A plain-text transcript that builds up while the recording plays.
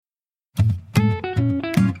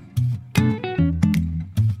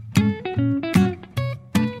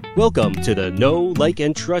Welcome to the Know, Like,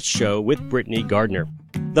 and Trust Show with Brittany Gardner,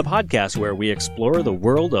 the podcast where we explore the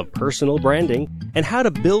world of personal branding and how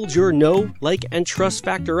to build your know, like, and trust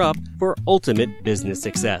factor up for ultimate business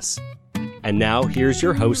success. And now, here's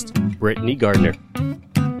your host, Brittany Gardner.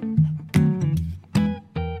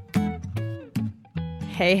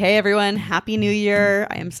 Hey everyone, Happy New Year.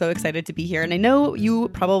 I am so excited to be here. And I know you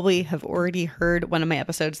probably have already heard one of my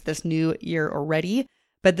episodes this new year already,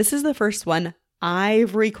 but this is the first one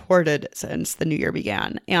I've recorded since the new year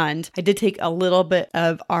began. And I did take a little bit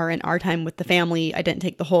of R&R time with the family. I didn't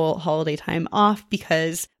take the whole holiday time off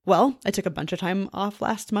because, well, I took a bunch of time off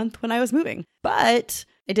last month when I was moving. But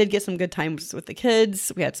I did get some good times with the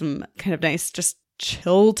kids. We had some kind of nice just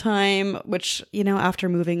chill time, which, you know, after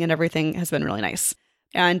moving and everything has been really nice.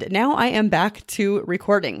 And now I am back to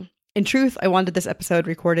recording. In truth, I wanted this episode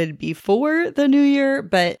recorded before the new year,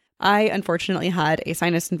 but I unfortunately had a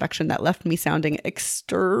sinus infection that left me sounding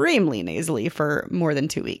extremely nasally for more than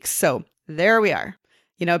 2 weeks. So there we are.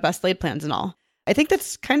 You know, best laid plans and all. I think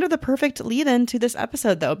that's kind of the perfect lead in to this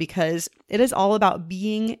episode, though, because it is all about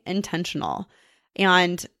being intentional.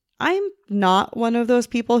 And I'm not one of those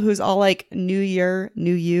people who's all like, new year,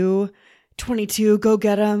 new you, 22, go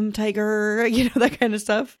get 'em, tiger, you know, that kind of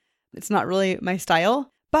stuff. It's not really my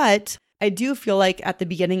style, but I do feel like at the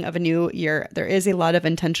beginning of a new year, there is a lot of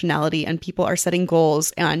intentionality and people are setting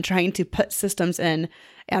goals and trying to put systems in.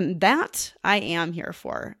 And that I am here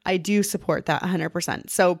for. I do support that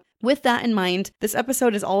 100%. So with that in mind, this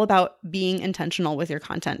episode is all about being intentional with your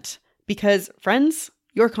content because, friends,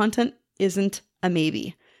 your content isn't a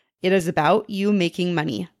maybe. It is about you making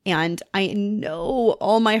money. And I know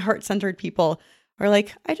all my heart-centered people are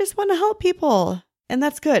like, I just want to help people. And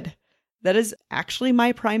that's good. That is actually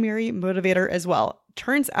my primary motivator as well.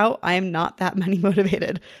 Turns out I am not that money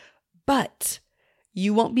motivated, but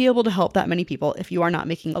you won't be able to help that many people if you are not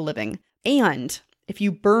making a living. And if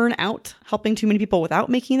you burn out helping too many people without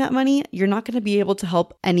making that money, you're not going to be able to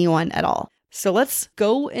help anyone at all. So let's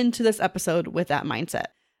go into this episode with that mindset.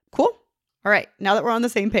 Cool? All right. Now that we're on the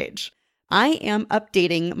same page, I am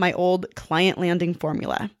updating my old client landing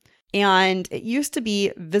formula. And it used to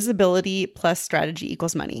be visibility plus strategy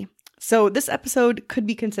equals money. So this episode could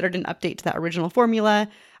be considered an update to that original formula.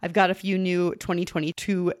 I've got a few new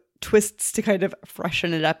 2022 twists to kind of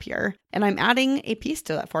freshen it up here. And I'm adding a piece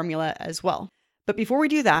to that formula as well. But before we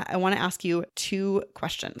do that, I want to ask you 2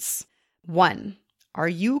 questions. 1, are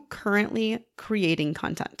you currently creating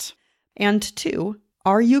content? And 2,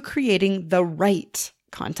 are you creating the right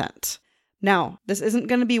content? Now, this isn't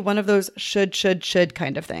going to be one of those should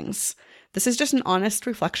kind of things. This is just an honest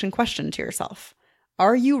reflection question to yourself.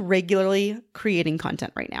 Are you regularly creating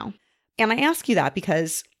content right now? And I ask you that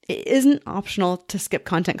because it isn't optional to skip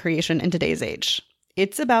content creation in today's age.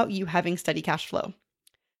 It's about you having steady cash flow.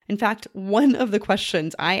 In fact, one of the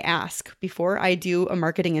questions I ask before I do a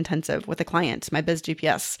marketing intensive with a client, my Biz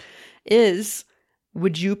GPS, is,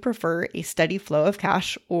 would you prefer a steady flow of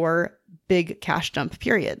cash or big cash dump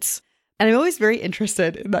periods? And I'm always very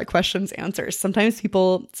interested in that question's answers. Sometimes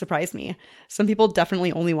people surprise me. Some people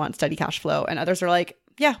definitely only want steady cash flow, and others are like,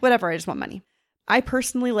 yeah, whatever, I just want money. I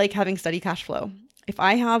personally like having steady cash flow. If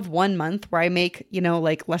I have 1 month where I make,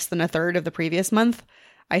 like less than a third of the previous month,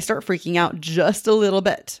 I start freaking out just a little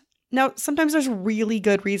bit. Now, sometimes there's really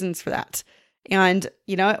good reasons for that. And,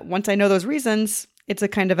 once I know those reasons, it's a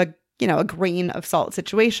kind of a grain of salt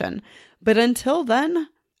situation. But until then,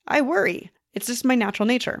 I worry. It's just my natural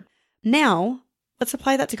nature. Now, let's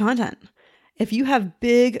apply that to content. If you have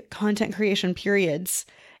big content creation periods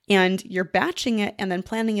and you're batching it and then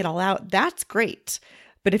planning it all out, that's great.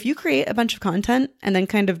 But if you create a bunch of content and then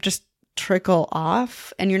kind of just trickle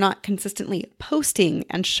off and you're not consistently posting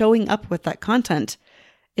and showing up with that content,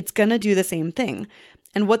 it's going to do the same thing.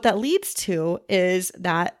 And what that leads to is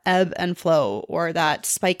that ebb and flow or that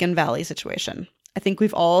spike and valley situation. I think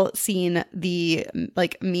we've all seen the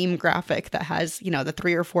meme graphic that has, the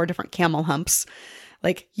 3 or 4 different camel humps.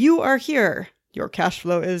 Like, you are here, your cash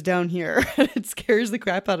flow is down here. And it scares the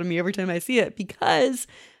crap out of me every time I see it because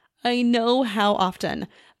I know how often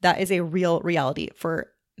that is a real reality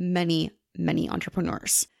for many, many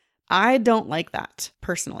entrepreneurs. I don't like that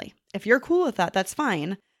personally. If you're cool with that, that's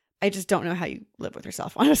fine. I just don't know how you live with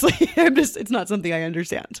yourself, honestly. It's not something I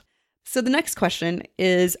understand. So the next question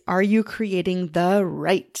is, are you creating the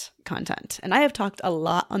right content? And I have talked a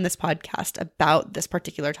lot on this podcast about this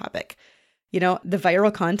particular topic. The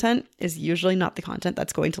viral content is usually not the content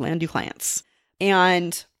that's going to land you clients.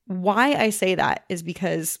 And why I say that is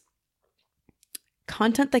because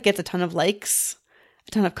content that gets a ton of likes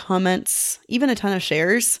a ton of comments, even a ton of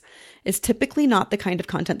shares, is typically not the kind of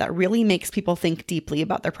content that really makes people think deeply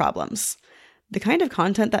about their problems. The kind of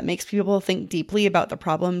content that makes people think deeply about their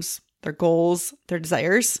problems, their goals, their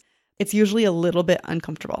desires, it's usually a little bit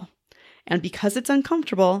uncomfortable. And because it's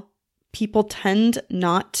uncomfortable, people tend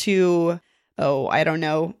not to,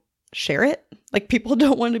 share it. Like, people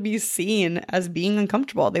don't want to be seen as being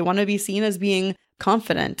uncomfortable. They want to be seen as being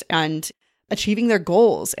confident and achieving their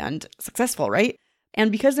goals and successful, right?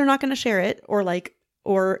 And because they're not going to share it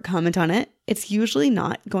or comment on it, it's usually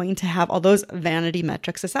not going to have all those vanity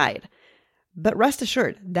metrics aside. But rest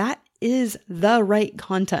assured, that is the right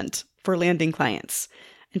content for landing clients.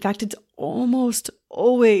 In fact, it's almost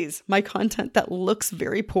always my content that looks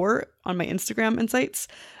very poor on my Instagram insights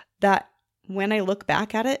that when I look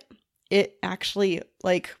back at it, it actually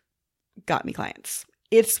got me clients.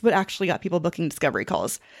 It's what actually got people booking discovery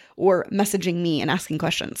calls or messaging me and asking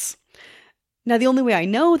questions. Now, the only way I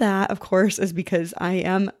know that, of course, is because I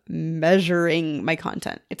am measuring my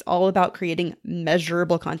content. It's all about creating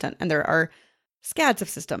measurable content. And there are scads of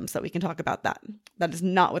systems that we can talk about that. That is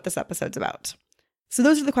not what this episode's about. So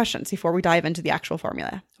those are the questions before we dive into the actual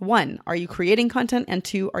formula. 1, are you creating content? And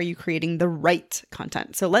 2, are you creating the right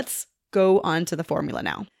content? So let's go on to the formula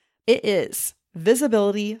now. It is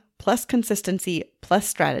visibility plus consistency plus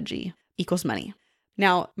strategy equals money.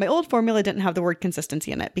 Now, my old formula didn't have the word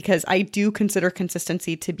consistency in it because I do consider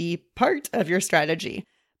consistency to be part of your strategy.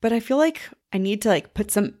 But I feel like I need to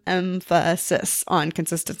put some emphasis on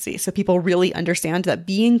consistency so people really understand that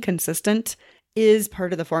being consistent is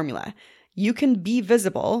part of the formula. You can be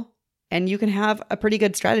visible and you can have a pretty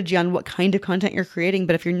good strategy on what kind of content you're creating,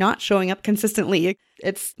 but if you're not showing up consistently,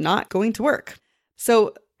 it's not going to work.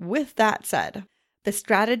 So with that said, the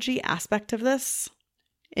strategy aspect of this,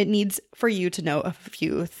 it needs for you to know a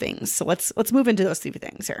few things. So let's move into those 3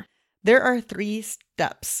 things here. There are 3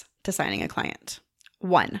 steps to signing a client.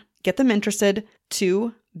 1, get them interested.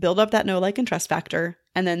 2, build up that know, like, and trust factor.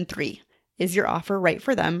 And then 3, is your offer right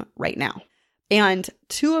for them right now? And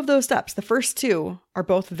 2 of those steps, the first 2, are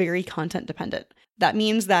both very content dependent. That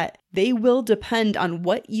means that they will depend on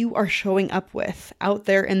what you are showing up with out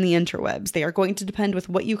there in the interwebs. They are going to depend with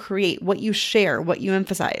what you create, what you share, what you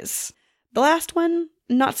emphasize. The last one,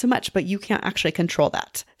 not so much, but you can't actually control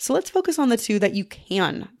that. So let's focus on the 2 that you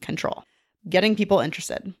can control. Getting people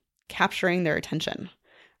interested, capturing their attention,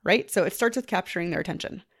 right? So it starts with capturing their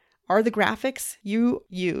attention. Are the graphics you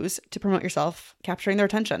use to promote yourself capturing their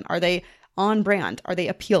attention? Are they on brand? Are they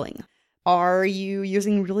appealing? Are you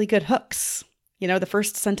using really good hooks? The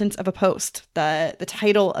first sentence of a post, the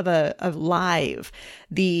title of a live,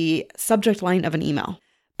 the subject line of an email.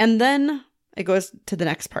 And then it goes to the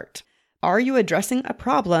next part. Are you addressing a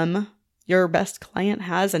problem your best client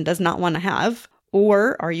has and does not want to have?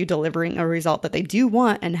 Or are you delivering a result that they do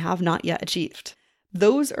want and have not yet achieved?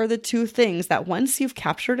 Those are the 2 things that once you've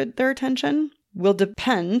captured their attention will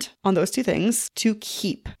depend on those 2 things to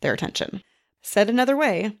keep their attention. Said another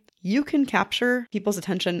way, you can capture people's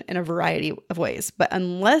attention in a variety of ways, but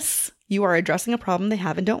unless you are addressing a problem they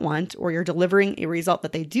have and don't want, or you're delivering a result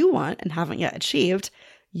that they do want and haven't yet achieved,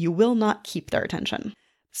 you will not keep their attention.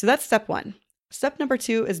 So that's step 1. Step number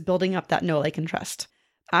 2 is building up that know, like, and trust.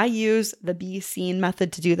 I use the Be Seen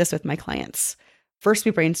method to do this with my clients. First,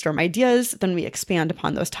 we brainstorm ideas, then we expand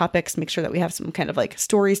upon those topics, make sure that we have some kind of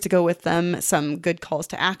stories to go with them, some good calls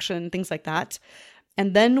to action, things like that.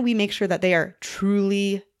 And then we make sure that they are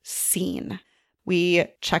truly seen. We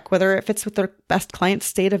check whether it fits with their best client's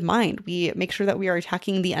state of mind. We make sure that we are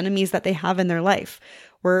attacking the enemies that they have in their life.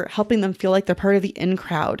 We're helping them feel like they're part of the in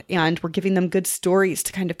crowd, and we're giving them good stories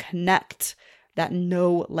to kind of connect that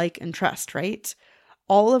know, like, and trust, right?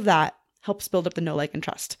 All of that helps build up the know, like, and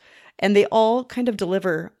trust. And they all kind of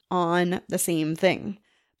deliver on the same thing.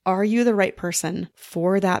 Are you the right person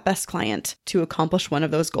for that best client to accomplish one of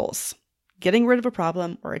those goals? Getting rid of a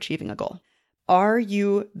problem or achieving a goal. Are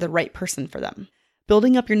you the right person for them?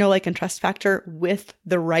 Building up your know, like, and trust factor with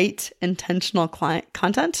the right intentional client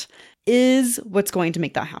content is what's going to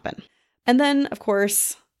make that happen. And then, of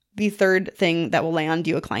course, the third thing that will land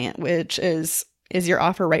you a client, which is your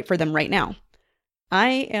offer right for them right now?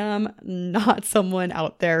 I am not someone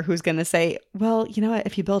out there who's going to say, well, you know what?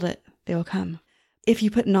 If you build it, they will come. If you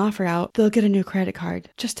put an offer out, they'll get a new credit card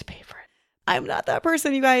just to pay for it. I'm not that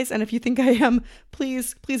person, you guys. And if you think I am,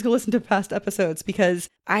 please go listen to past episodes, because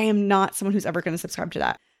I am not someone who's ever going to subscribe to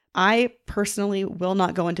that. I personally will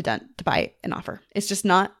not go into debt to buy an offer. It's just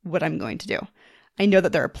not what I'm going to do. I know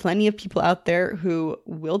that there are plenty of people out there who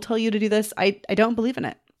will tell you to do this. I don't believe in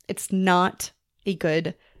it. It's not a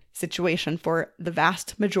good situation for the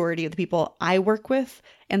vast majority of the people I work with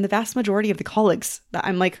and the vast majority of the colleagues that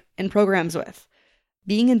I'm like in programs with.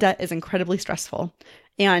 Being in debt is incredibly stressful,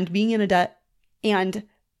 and being in a debt and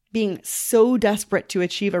being so desperate to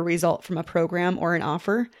achieve a result from a program or an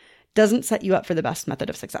offer doesn't set you up for the best method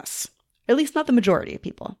of success, at least not the majority of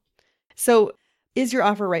people. So is your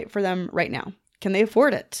offer right for them right now? Can they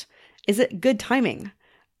afford it? Is it good timing?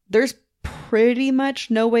 There's pretty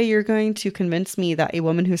much no way you're going to convince me that a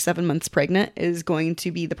woman who's 7 months pregnant is going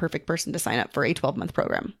to be the perfect person to sign up for a 12-month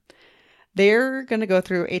program. They're going to go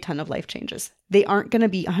through a ton of life changes. They aren't going to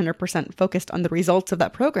be 100% focused on the results of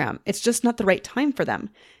that program. It's just not the right time for them.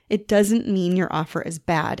 It doesn't mean your offer is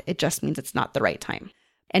bad. It just means it's not the right time.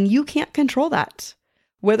 And you can't control that.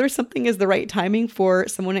 Whether something is the right timing for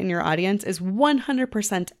someone in your audience is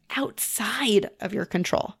 100% outside of your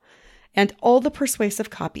control. And all the persuasive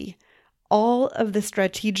copy, all of the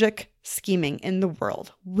strategic scheming in the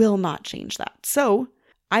world will not change that. So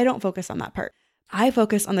I don't focus on that part. I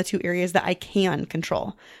focus on the two areas that I can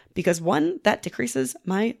control because one, that decreases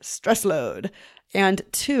my stress load. And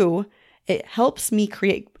two, it helps me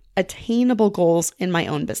create attainable goals in my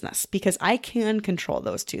own business because I can control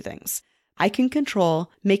those two things. I can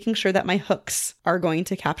control making sure that my hooks are going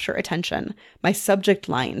to capture attention. My subject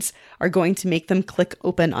lines are going to make them click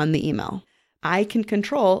open on the email. I can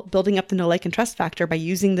control building up the know, like, and trust factor by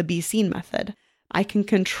using the Be Seen method. I can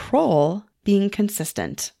control being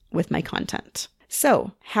consistent with my content.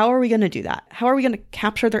 So how are we going to do that? How are we going to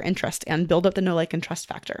capture their interest and build up the know, like, and trust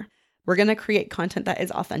factor? We're going to create content that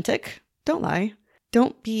is authentic. Don't lie.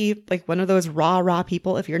 Don't be like one of those rah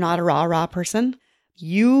people if you're not a rah person.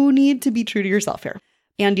 You need to be true to yourself here.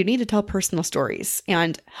 And you need to tell personal stories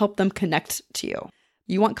and help them connect to you.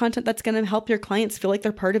 You want content that's going to help your clients feel like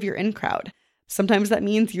they're part of your in crowd. Sometimes that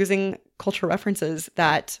means using cultural references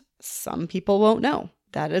that some people won't know.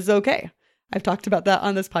 That is okay. I've talked about that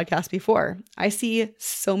on this podcast before. I see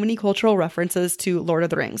so many cultural references to Lord of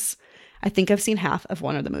the Rings. I think I've seen half of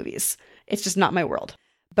one of the movies. It's just not my world.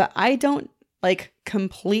 But I don't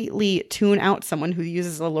completely tune out someone who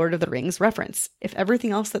uses a Lord of the Rings reference. If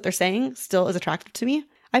everything else that they're saying still is attractive to me,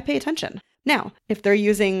 I pay attention. Now, if they're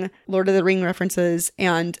using Lord of the Ring references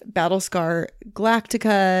and Battlescar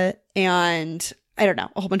Galactica and I don't know,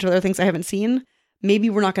 a whole bunch of other things I haven't seen, maybe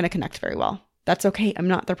we're not going to connect very well. That's okay. I'm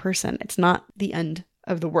not their person. It's not the end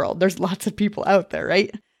of the world. There's lots of people out there,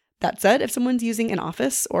 right? That said, if someone's using an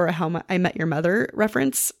Office or a How I Met Your Mother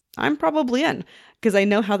reference, I'm probably in because I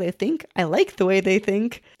know how they think. I like the way they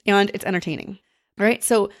think and it's entertaining. All right.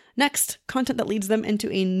 So next, content that leads them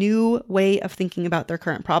into a new way of thinking about their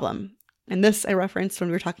current problem. And this I referenced when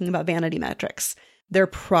we were talking about vanity metrics. They're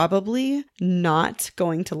probably not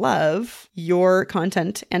going to love your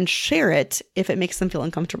content and share it if it makes them feel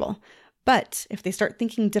uncomfortable. But if they start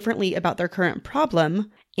thinking differently about their current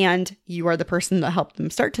problem, and you are the person that helped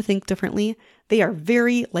them start to think differently, they are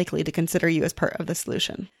very likely to consider you as part of the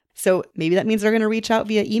solution. So maybe that means they're going to reach out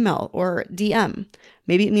via email or DM.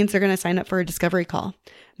 Maybe it means they're going to sign up for a discovery call.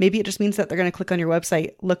 Maybe it just means that they're going to click on your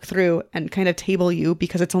website, look through, and kind of table you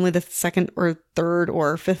because it's only the second or third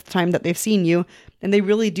or fifth time that they've seen you. And they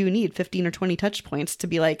really do need 15 or 20 touch points to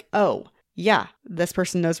be like, oh, yeah, this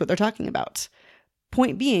person knows what they're talking about.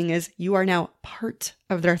 Point being is you are now part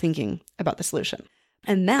of their thinking about the solution.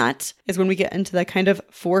 And that is when we get into the kind of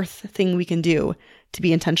fourth thing we can do to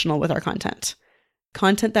be intentional with our content.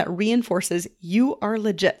 Content that reinforces you are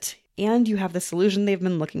legit and you have the solution they've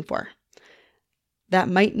been looking for. That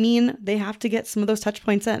might mean they have to get some of those touch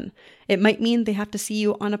points in. It might mean they have to see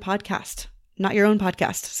you on a podcast, not your own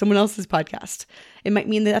podcast, someone else's podcast. It might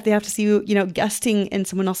mean that they have to see you, guesting in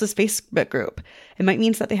someone else's Facebook group. It might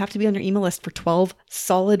mean that they have to be on your email list for 12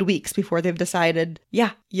 solid weeks before they've decided,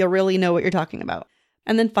 yeah, you really know what you're talking about.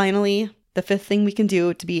 And then finally, the fifth thing we can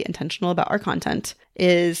do to be intentional about our content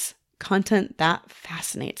is content that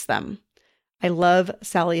fascinates them. I love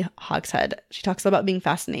Sally Hogshead. She talks about being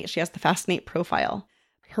fascinated. She has the Fascinate profile.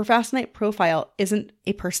 Her Fascinate profile isn't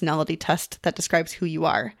a personality test that describes who you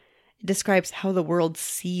are. It describes how the world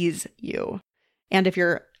sees you. And if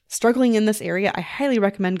you're struggling in this area, I highly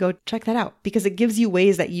recommend go check that out because it gives you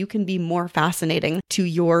ways that you can be more fascinating to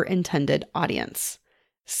your intended audience.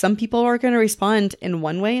 Some people are going to respond in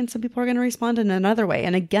one way and some people are going to respond in another way.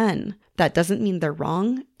 And again, that doesn't mean they're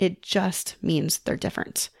wrong. It just means they're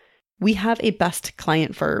different. We have a best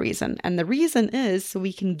client for a reason. And the reason is so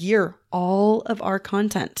we can gear all of our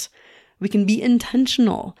content. We can be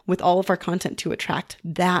intentional with all of our content to attract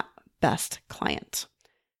that best client.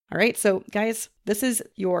 All right. So guys, this is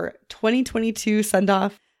your 2022 send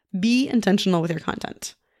off. Be intentional with your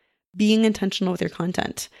content. Being intentional with your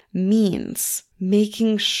content means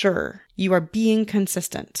making sure you are being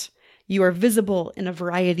consistent. You are visible in a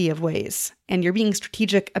variety of ways, and you're being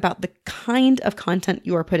strategic about the kind of content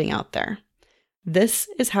you are putting out there. This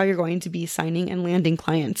is how you're going to be signing and landing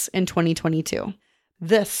clients in 2022.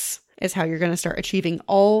 This is how you're going to start achieving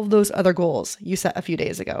all those other goals you set a few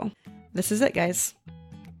days ago. This is it, guys.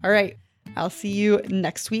 All right. I'll see you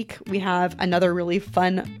next week. We have another really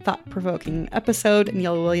fun, thought-provoking episode.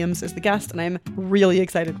 Neil Williams is the guest, and I'm really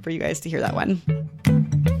excited for you guys to hear that one.